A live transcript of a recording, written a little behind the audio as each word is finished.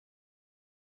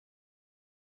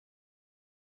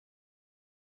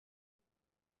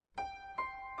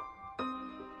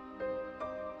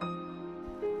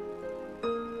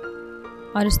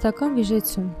Arhestakan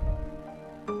vijecum.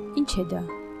 Ինչ է դա։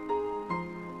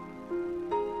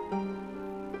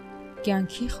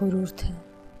 Կյանքի խորհուրդը։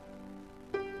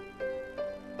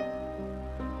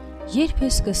 Երբ է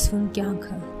սկսվում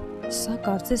կյանքը, սա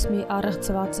կարծես մի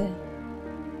առեղծված է։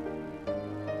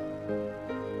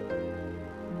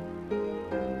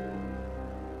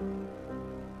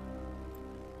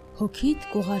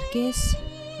 Հոգիդ կուղարկես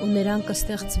ու նրան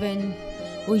կստեղծվեն,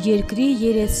 ու երկրի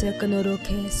երեսը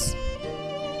կնորոգես։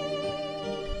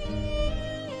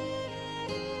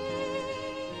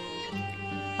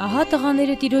 Ահա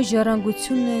տղաները տիրոջ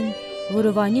ժառանգությունն են,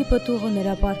 որովայնի պտուղը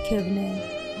նրա պարգևն է։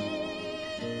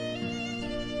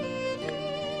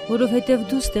 Որովհետև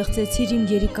դու ստեղծեցիր իմ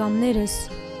երիկամներս,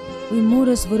 ու իմ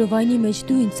մորս որովայնի մեջ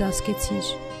դու ինձ ծածկեցիր,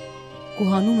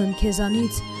 կուհանում եմ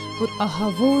քեզանից, որ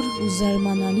ահավոր ու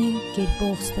զարմանալի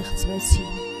կերպով ստեղծվեցի։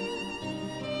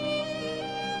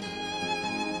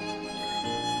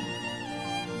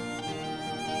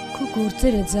 Քո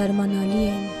գործերը զարմանալի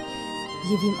են,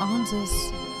 և իմ անձս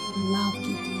լավ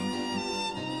գիտի։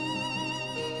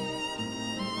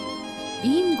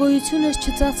 Իմ գոյությունս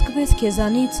չծածկվեց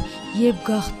քեզանից, երբ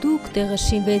գաղտուկ տեղը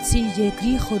շինվեցի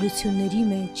երկրի խորությունների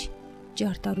մեջ,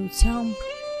 ճարտարությամբ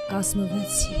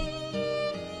կազմվեցի։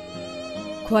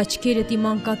 Քո աչքերդ իմ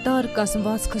անկատար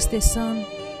կազմվածքս տեսան,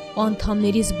 ու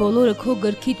անդամներից բոլորը քո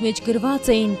գրքիդ մեջ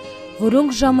գրված էին,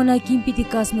 որոնք ժամանակին պիտի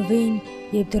կազմվեին,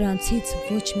 և դրանցից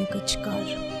ոչ մեկը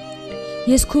չկար։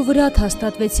 Ես քո վրա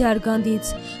հաստատվեցի արգանդից,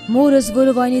 մորս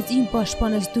որովայնից իմ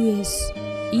պաշտպանս դու ես,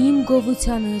 իմ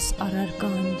գովությանս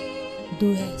առարկան դու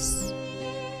ես։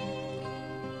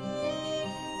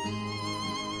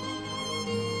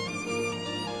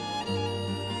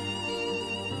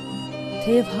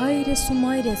 Թեև հայրս ու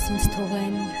մայրս ինձ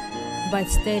թողեն,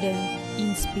 բայց Տերը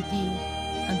ինձ պիտի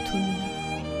ընդունի։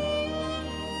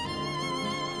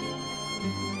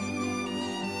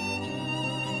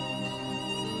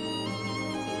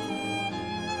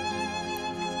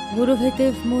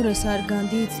 Որովհետև մորս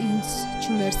արգանդից ինձ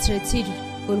չմերցրեցիր,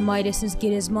 որ մայրս ինձ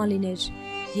գերեզման լիներ,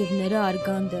 և նրա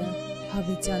արգանդը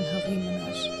հավիտյան հղի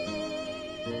մնար։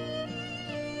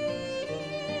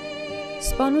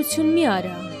 Սպանություն մի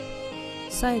արա,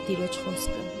 սա է Տիրոջ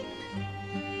խոսքը։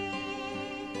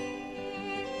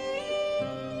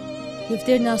 Եվ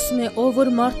Տերն ասում է, ով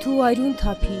որ մարդու այրուն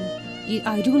թափի,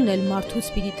 իր այրունն էլ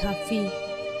մարդուց պիտի թափվի,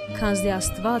 քանզի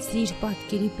Աստված իր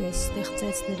պատկերի պես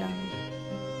ստեղծեց նրան։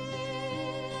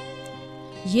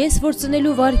 Ես, որ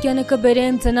ծնելու վարկյանը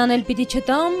կբերեմ, ծնան էլ պիտի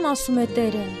չտամ, ասում է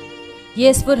Տերը։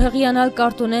 Ես, որ հղիանալ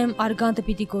կարտոնեմ, արգանդը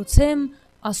պիտի կոցեմ,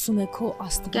 ասում է քո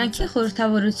Աստվածը։ Կյանքի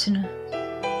խորհրդավորությունը։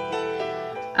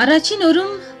 Առաջին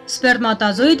օրում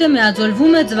սպերմատոզոիդը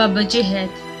միաձուլվում է ձվաբջջի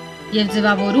հետ և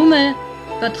ձևավորում է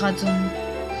պտղաձուն։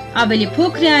 Ավելի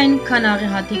փոքր է այն, քան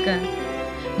աղիհատիկը։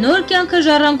 Նոր կյանքը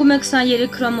ժառանգում է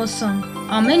 23 քրոմոսոմ,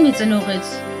 ամեն մի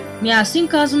ծնողից։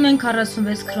 Միասին կազմում են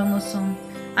 46 քրոմոսոմ։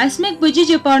 Այս մեկ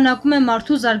բջիջը պարունակում է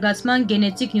մարդու զարգացման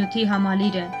գենետիկ նյութի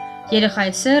համալիրը,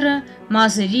 երեխայի սեռը,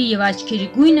 մազերի և աչքերի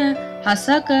գույնը,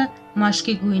 հասակը,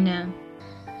 մաշկի գույնը։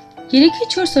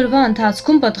 3-4 օրվա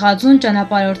ընթացքում պտղաձուն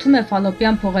ճանապարհորդում է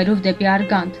ֆալոպյան փողերով դեպի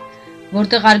արգանդ,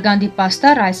 որտեղ արգանդի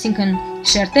պաստառը, այսինքն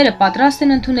շերտերը պատրաստ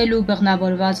են ընդունելու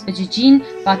բեղմնավորված բջիջին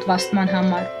պատվաստման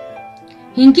համար։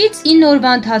 5-ից 9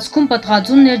 օրվա ընթացքում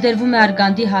պտղաձուն ներդրվում է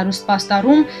արգանդի հարուստ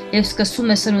պաստառում և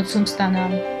սկսում է սնուցում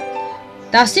ստանալ։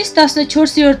 10-ից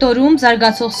 14-րդ օրում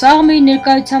զարգացող սաղմը իր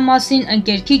ներկայության մասին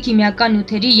ընկերքի քիմիական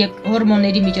նյութերի և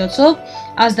հորմոնների միջոցով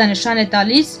ազդանշան է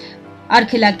տալիս,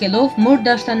 արգելակելով մոր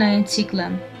դաշտանային ցիկլը։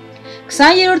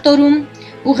 20-րդ օրում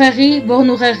ուղեղի,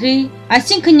 ողնուղեղի,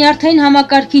 այսինքն նյարդային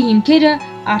համակարգի հիմքերը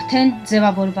արդեն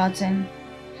ձևավորված են։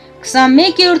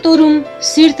 21-րդ օրում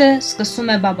սիրտը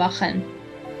սկսում է բաբախել։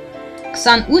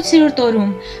 28-րդ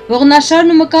օրում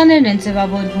ողնաշարն ու մկաներն են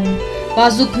ձևավորվում,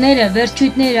 բազուկները,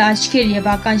 վերջույթները, աչքերը և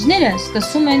ականջները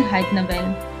սկսում են հայտնվել։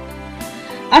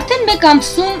 Արդեն մեկ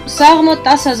ամսում սաղմը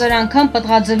 10,000 անգամ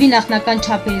պտղաձվի նախնական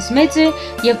չափերից մեծ է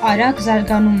և արագ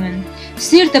զարգանում են։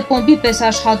 Սիրտը պոմպի պես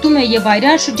աշխատում է և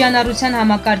այրան շրջանառության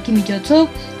համակարգի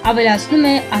միջոցով ավելացնում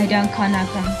է այրան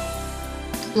քանակը։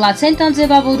 Պլացենտան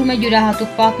ձևավորում է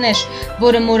յուրահատուկ պատնեշ,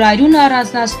 որը մոր այրունը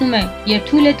առանձնացնում է և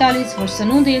թույլ է տալիս, որ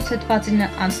սնունդը և թթվածինը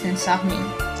անցնեն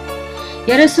սաղմին։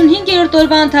 35-րդ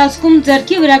օրվա ընթացքում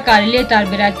ձեռքի վրա կարելի է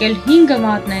տարբերակել 5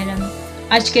 մատները։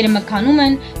 Աչքերը մքանում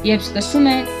են և սկսում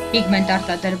է պիգմենտ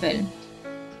արտադրվել։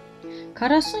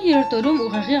 40-րդ օրում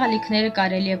ուղեղի ալիքները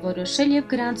կարելի է որոշել և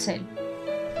գրանցել։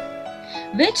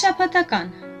 6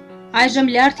 շաբաթական։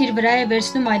 Այժմ լյարդ իր վրա է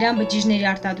վերցնում այրան բջիջների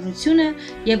արտադրությունը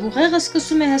և ուղեղը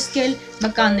սկսում է հսկել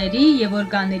մկանների և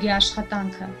օրգանների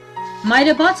աշխատանքը։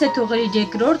 Մայրը բաց է թողել իր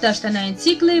երկրորդ դաշտանային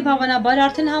ցիկլը եւ հավանաբար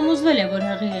արդեն համոզվել է, որ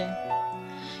հղի է։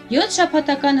 7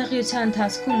 շաբաթական հղիության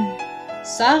ընթացքում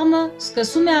սաղմը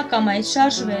սկսում է ակամայից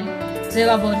շարժվել,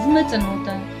 ձևավորվում է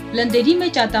ծնոտը, լնդերի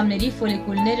մեջ ատամների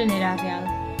ֆոլիկուլները ներառյալ։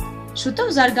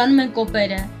 Շուտով զարգանում են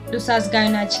կոպերը,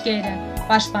 լուսազգայուն աչքերը,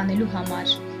 պաշտպանելու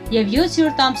համար, եւ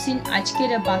 7-րդ ամսին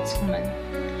աչքերը բացվում են։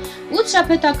 8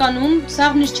 շաբաթականում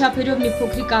սաղմն իր չափերով մի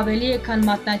փոքրիկ ավելի է, քան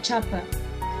մատնաչափը։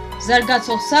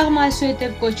 Զարգացող սաղմը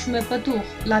այսուհետև կոչվում է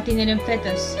պտուղ, լատիներեն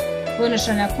fetus, որ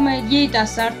նշանակում է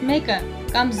երիտասարդ մեկը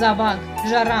կամ զավակ,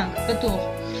 ժառանգ, պտուղ։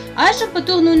 Այժմ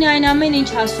պտուղն ունի այն ամենը, ինչ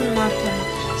հասուն մարդը։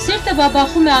 Սիրտը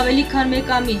բաբախում է ավելի քան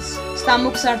 1 ամիս,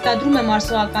 ստամոքսը արտադրում է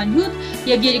մարսողական հյութ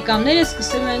եւ երիկամները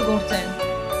սկսում են գործել։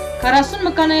 40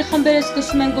 մկանային խմբերը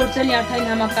սկսում են գործել նյարդային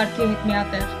համակարգի հետ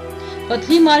միատեղ։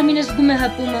 Պտղի մարմինը զգում է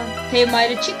հպումը, թեև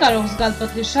մայրը չի կարող զգալ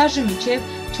պտղի շարժը մինչև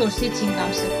 4-ից 5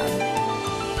 ամսական։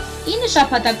 9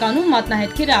 շաբաթականում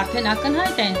մատնահետքերը արդեն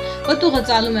ակնհայտ են, պտուղը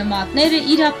ծալում է մատները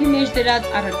իր ափի մեջ դրած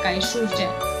առարկայի շուրջը։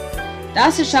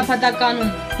 10 շաբաթականում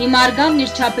հիմարգամն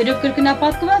իր չափերով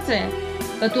կրկնապատկված է,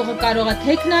 պտուղը կարող է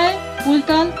թեք նայել, փուլ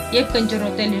տալ եւ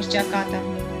կնճռոտել իր ճակատը։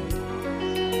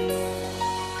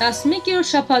 11-րդ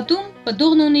շաբաթում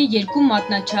պտուղն ունի 2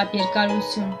 մատնաչափ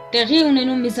երկարություն, տեղի է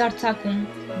ունենում միզարձակում,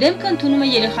 դեմքը ընդունում է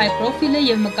երեխայի պրոֆիլը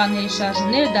եւ մկանների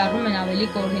շարժումները դառնում են ավելի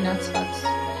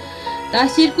կոորդինացված։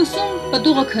 12-ում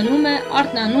պտուղը քնում է,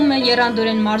 արթնանում է,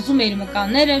 եռանդորեն մարզում է իր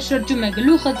մկանները, շրջում է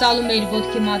գլուխը, ծալում է իր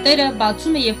ոտքի մատերը,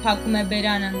 բացում է եւ փակում է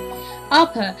բերանը։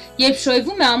 Ափը, երբ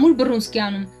շոյվում է ամուր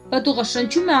բռունցքյանում, պտուղը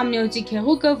շնչում է ամնիոցիկ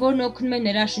հեղուկը, որն օգնում է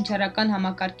նրա շնչառական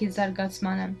համակարգի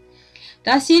զարգացմանը։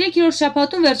 13-րդ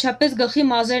շաբաթում վերջապես գլխի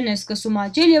մազերն են սկսում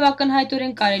աճել եւ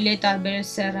ակնհայտորեն կարելի է տարբերել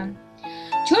սեռը։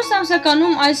 4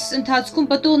 ամսականում այս ընթացքում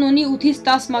պտուղն ունի 8-ից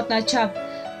 10 մատնաչափ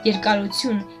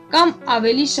երկարություն կամ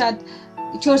ավելի շատ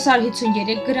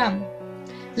 453 գրամ։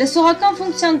 Լսողական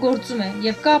ֆունկցիան գործում է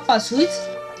եւ կա ապացույց,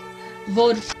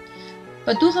 որ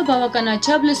պտուղը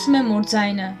բավականաչափ լսում է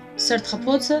մուրձայինը,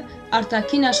 սրտխփոցը,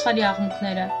 արտաքին աշխարհի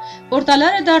աղմուկները։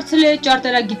 Պորտալարը դարձել է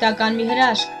ճարտարագիտական մի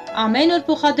հրաշք, ամեն օր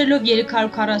փոխադրելով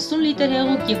 340 լիտր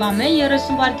հեղուկ եւ ամեն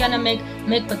 30 վայրկյանը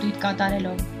մեկ պտույտ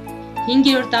կատարելով։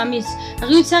 5-րդ ամիս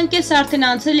հղիության կեսը արդեն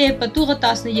անցել է եւ պտուղը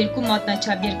 12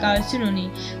 մատնաչափ երկարություն ունի։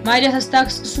 Մայրը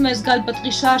հստակ սկսում է զգալ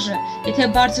պտղի շարժը, եթե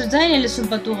բարձր ձայն է լսում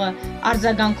պտուղը,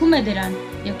 արձագանքում է դրան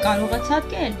եւ կարող է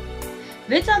ցատկել։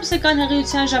 6 ամսական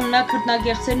հղիության ժամանակ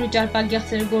հրտնագեղձերն ու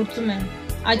ճարպագեղձերը գործում են։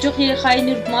 Աճող երեխայի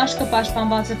նուրբ մաշկը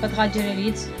պաշտպանված է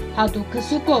պտղաջրերից, հատուկ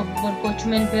քսուկով, որ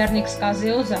կոչում են վերնիքս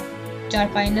կազեոզա,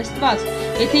 ճարպային նստված։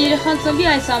 Եթե երեխան ծնվի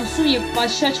այս ամսում եւ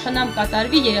պատշաճ խնամ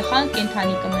կատարվի, երեխան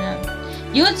կենդանի կմնա։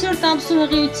 7-րդ ամսում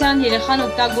հղիության երեխան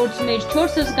օգտագործում է իր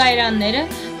 4 զգայարանները՝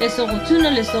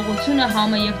 տեսողությունը, լսողությունը,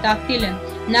 համը եւ տակտիլը։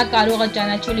 Նա կարող է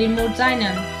ճանաչել իր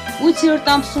մուրձայինը։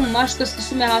 8-րդ ամսում մաշկը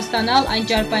սկսում է հաստանալ այն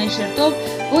ճարպային շերտով,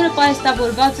 որը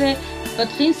պահեստավորված է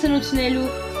պտղին սնուցնելու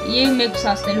եւ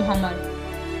մեկուսացնելու համար։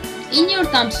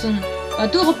 9-րդ ամսում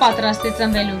պտուղը պատրաստ է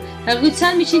ծնվելու։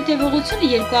 Հղիության միջին տևողությունը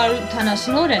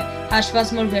 280 օր է, հաշված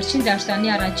մոր վերջին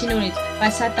դաշտանի առաջին օրից,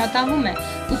 բայց սա տատանվում է։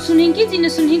 85-ից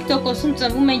 95%-ում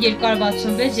ծնվում են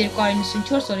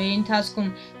 266-294 օրերի ընթացքում,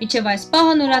 մինչև այս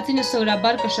պահը նորածինը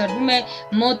սովորաբար կշռվում է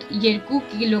մոտ 2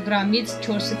 կիլոգրամից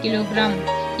 4 կիլոգրամ,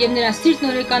 եւ նրա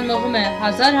սիրտն օրական մղում է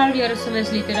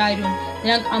 1136 լիտր այրում։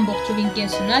 Նրանք ամբողջովին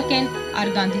կենսունակ են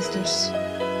արգանդից դուրս։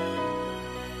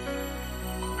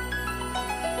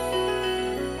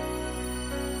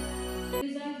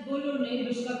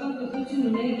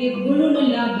 Եվ բոլորը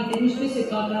լավ գիտեն ինչպես է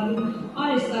կատարվում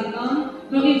արհեստական,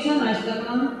 հղիության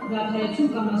արհեստական դադարեցում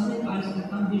կամ ասում են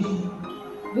արհեստական բուժում։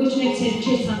 Ոչ մեկ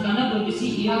չէ ցանկանա, որպեսզի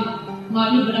իր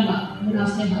մարմնի վրա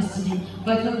վնասներ հասցնեն,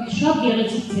 բայց շատ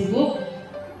գեղեցիկ ձևով,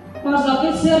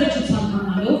 պարզապես սեռը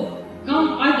չցանկանալով կամ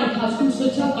այդ ընթացքում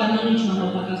սոցիալ պայմաններին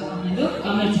չհամապատասխանելով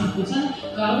կամ այդ ցանկության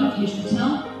կարող են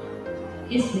հեշտությամբ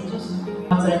ես հետո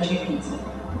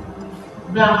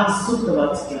դա ասու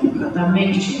տված կյանք, դա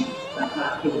մենք չի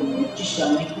ճիշտ է,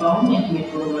 մենք պահում ենք մեր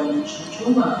որովային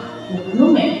շնչումը,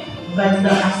 ուգնում ենք, բայց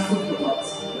դա աստու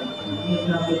տված և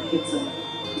նա պետք է ծնի,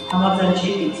 համաձայն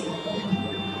չեք ինձ։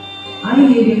 Այն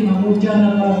երեխան, որ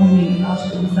ճանապարհ ունի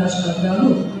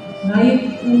աշխատանքելու,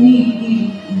 նաև ունի իր,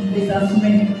 ինչպես ասում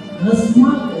են,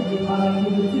 հզմատը և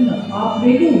առաքելությունը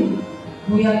ապրելու,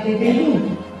 գոյատևելու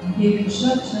և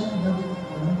շատ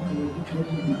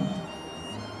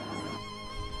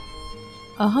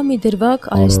Ահա մի դրվագ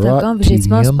արհեստական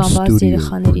վժեցման սպանված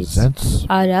երեխաներից։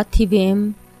 Ararat TV-ում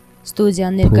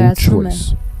ստուդիան ներկայացնում է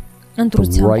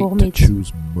ընտրության կողմից։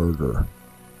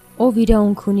 Ով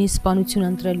իրավունք ունի սպանություն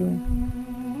ընտրելու։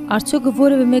 Արդյոք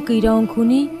որևէ մեկը իրավունք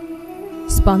ունի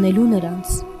սպանելու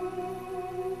նրանց։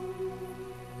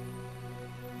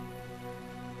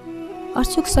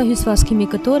 Արդյոք սա հյուսվածքի մի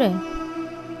կտոր է։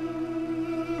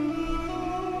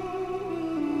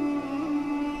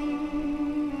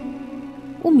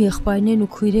 Ում եղբայրներն ու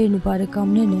քույրերն ու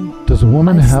բարեկամներն են։ Does a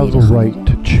woman have the right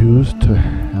to choose to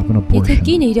have an Եթե abortion?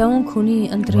 կինը իրավունք ունի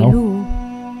ընտրելու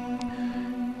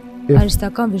If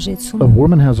արհեստական վիժեցում, a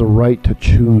woman has a right to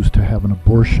choose to have an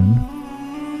abortion,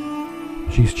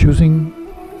 she's choosing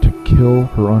to kill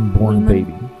her unborn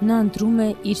baby. նա ընտրում է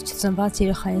իր չծնված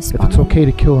երեխային If it's սպանել։ okay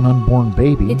to kill an unborn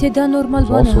baby, Եթե դա նորմալ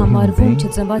it's բան է also a human համարվում being.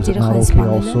 չծնված Is it not երեխային okay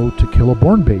սպանելը, also to kill a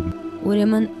born baby?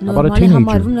 ուրեմն about a նորմալ է teenager?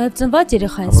 համարվում նաև ծնված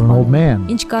երեխային How about an old սպանելը։ man?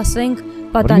 Ինչ կասենք a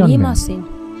պատանիի young man? մասին,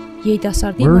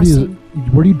 երիտասարդի Where մասին,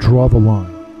 do you draw the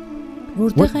line?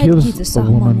 որտեղ What է այդ գիծը gives a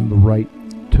woman սահմանը։ the right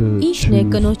to Ինչն է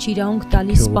choose կնոջ իրավունք to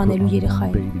տալիս kill her սպանելու unborn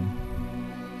երեխային։ baby?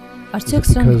 Արդյոք Is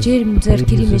it սրանք because ջերմ the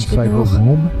ձեռքերի baby is մեջ inside her գտնող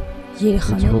womb? It's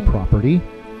երեխաներ her են։ property.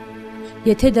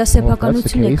 Եթե դա Well, if that's the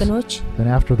սեփականություն է case, կնոջ, then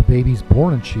after the baby's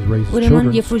born and she raises ուրեմն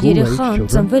children, երբ որ school age երեխան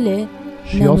children, ծնվել է,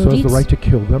 she also has the right to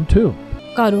kill them too.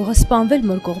 կարող է սպանվել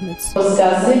մոր կողմից։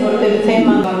 Խոսքազի, որտեղ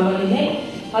թեման կարող է լինել,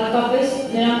 հատկապես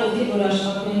նրանք, ովքեր որ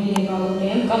աշխատում են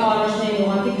գինեկոլոգիայում կամ առաջնային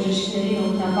ուղղակի բժիշկների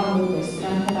օգնական ոգես,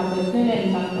 դրանք թերապևտներ են,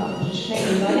 ինտենսիվ բժիշկներ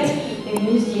եւ այլն, եւ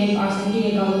նույնիսկ Արցախի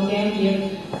գինեկոլոգիայում եւ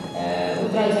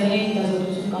ուլտրաձայնային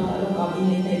հետազոտություն կատարող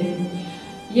կաբինետներում։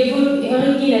 Եվ որ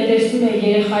հղիկինը տեսնում է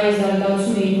երեխայի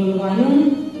զարգացումը իր օրվանում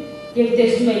եւ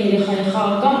տեսնում է երեխայի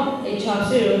խաղական այդ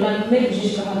չափսերը, օրինակ մեկ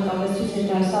բժիշկը հատկապես ցույց է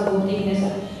տալիս աբորտիկն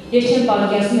է, ես չեմ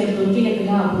պատկերացնում այդ որ կինը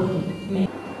գնա աբորտի։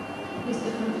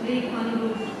 Այստեղ խնդրի քանի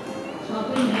որ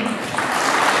շատերն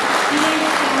են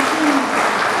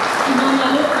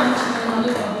իմանալով կամ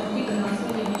չիմանալով աբորտի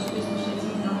գնացել եւ ինչպես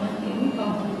նշեցին համակերպում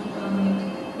կամ պոլիտիկաներ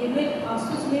եւ մեր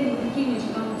աստուց մեր ուղղի մեջ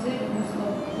կամ ձեր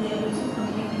ներողություն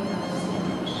խնդրենք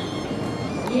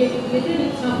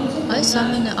Այս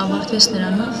ամենը ավարտվեց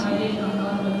նրանով,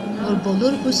 որ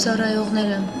բոլոր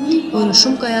բուսարայողները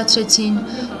որոշում կայացրեցին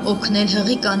օգնել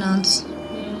հղի կանանց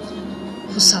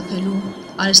խուսափելու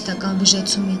արհեստական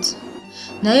վիժեցումից։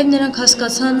 Նաև նրանք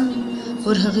հասկացան,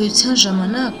 որ հղիության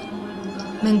ժամանակ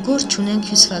մենք գործ չունենք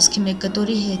հյուսվածքի մեկ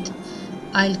կտորի հետ,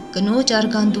 այլ կնոջ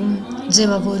արգանդում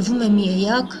ձևավորվում է մի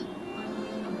էակ,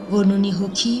 որն ունի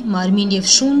հոգի, մարմին և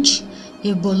շունչ,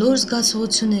 և բոլոր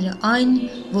զգացողությունները այն,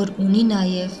 որ ունի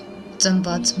նաև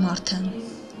ծնված մարդը։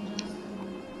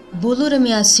 Բոլորը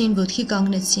միասին ոտքի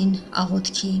կանգնեցին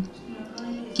աղոթքի,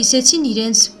 կիսեցին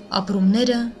իրենց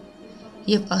ապրումները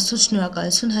և Աստծուց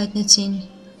շնորհակալություն հայտնեցին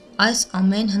այս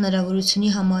ամեն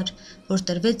հնարավորությունի համար, որ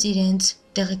տրվեց իրենց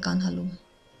տեղեկանալու։